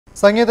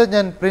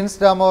സംഗീതജ്ഞൻ Prince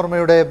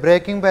രാമവർമ്മയുടെ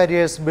breaking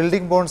barriers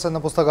building bones എന്ന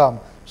പുസ്തകം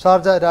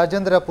ഷാർജ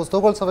രാജ്യാന്തര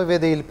പുസ്തകോത്സവ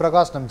വേദിയിൽ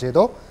പ്രകാശനം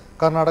ചെയ്തു.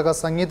 കർണാടക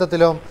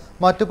സംഗീതത്തിലും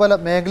മറ്റു പല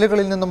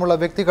മേഖലകളിൽ നിന്നുമുള്ള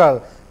വ്യക്തികൾ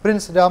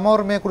പ്രിൻസ്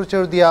രാമവർമ്മയെക്കുറിച്ച്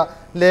എഴുതിയ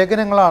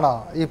ലേഖനങ്ങളാണ്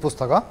ഈ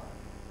പുസ്തകം.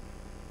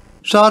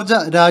 ഷാർജ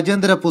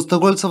രാജ്യാന്തര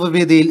പുസ്തകോത്സവ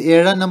വേദിയിൽ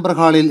 7-ാം നമ്പർ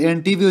ഹാളിൽ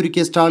NTV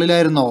ഒരുക്കിയ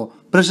സ്റ്റാളിലായിരുന്നു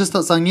പ്രശസ്ത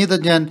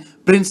സംഗീതജ്ഞൻ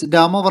പ്രിൻസ്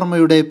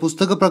രാമവർമ്മയുടെ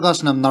പുസ്തക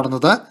പ്രകാശനം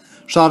നടന്നത്.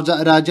 Sharjah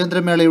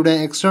രാജ്യാന്തരമേളയുടെ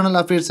external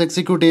affairs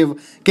executive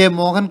K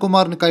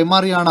മോഹൻകുമാറിന്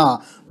കൈമാറിയാണ്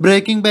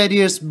breaking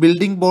barriers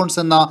building bones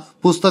എന്ന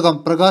പുസ്തകം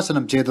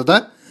പ്രകാശനം ചെയ്തത്.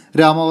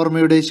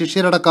 രാമവർമ്മയുടെ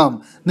ശിഷ്യരടക്കം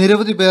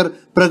നിരവധി പേർ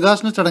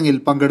പ്രകാശന ചടങ്ങിൽ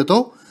പങ്കെടുത്തു.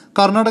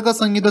 കർണാടക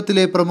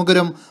സംഗീതത്തിലെ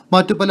പ്രമുഖരും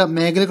മറ്റു പല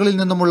മേഖലകളിൽ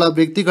നിന്നുമുള്ള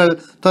വ്യക്തികൾ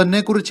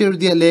തന്നെക്കുറിച്ച്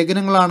എഴുതിയ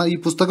ലേഖനങ്ങളാണ് ഈ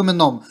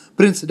പുസ്തകമെന്നും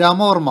പ്രിൻസ്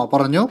രാമവർമ്മ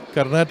പറഞ്ഞു.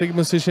 കർണാട്ടിക്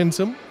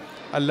മ്യൂസീഷ്യൻസും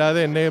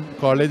അല്ലാതെ എന്നെ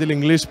കോളേജിൽ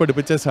ഇംഗ്ലീഷ്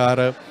പഠിപ്പിച്ച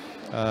സാറ്,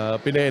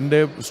 പിന്നെ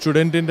എൻ്റെ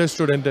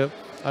സ്റ്റുഡൻറ്റ്,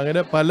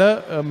 അങ്ങനെ പല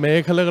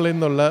മേഖലകളിൽ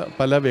നിന്നുള്ള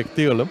പല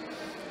വ്യക്തികളും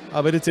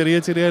അവർ ചെറിയ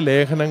ചെറിയ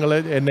ലേഖനങ്ങൾ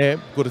എന്നെ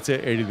കുറിച്ച്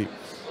എഴുതി.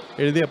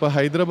 അപ്പോൾ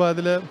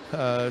ഹൈദരാബാദിൽ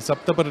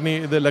സപ്തപർണി,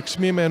 ഇത്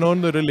ലക്ഷ്മി മേനോൻ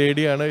എന്നൊരു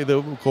ലേഡിയാണ് ഇത്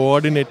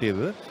കോർഡിനേറ്റ്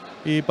ചെയ്തത്.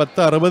 ഈ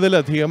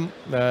 10-60-ലധികം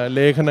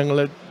ലേഖനങ്ങൾ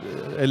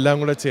എല്ലാം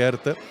കൂടെ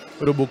ചേർത്ത്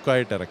ഒരു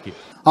ബുക്കായിട്ട് ഇറക്കി.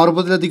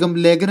 60-ലധികം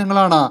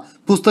ലേഖനങ്ങളാണ്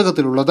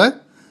പുസ്തകത്തിലുള്ളത്.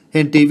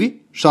 NTV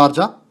Sharjah.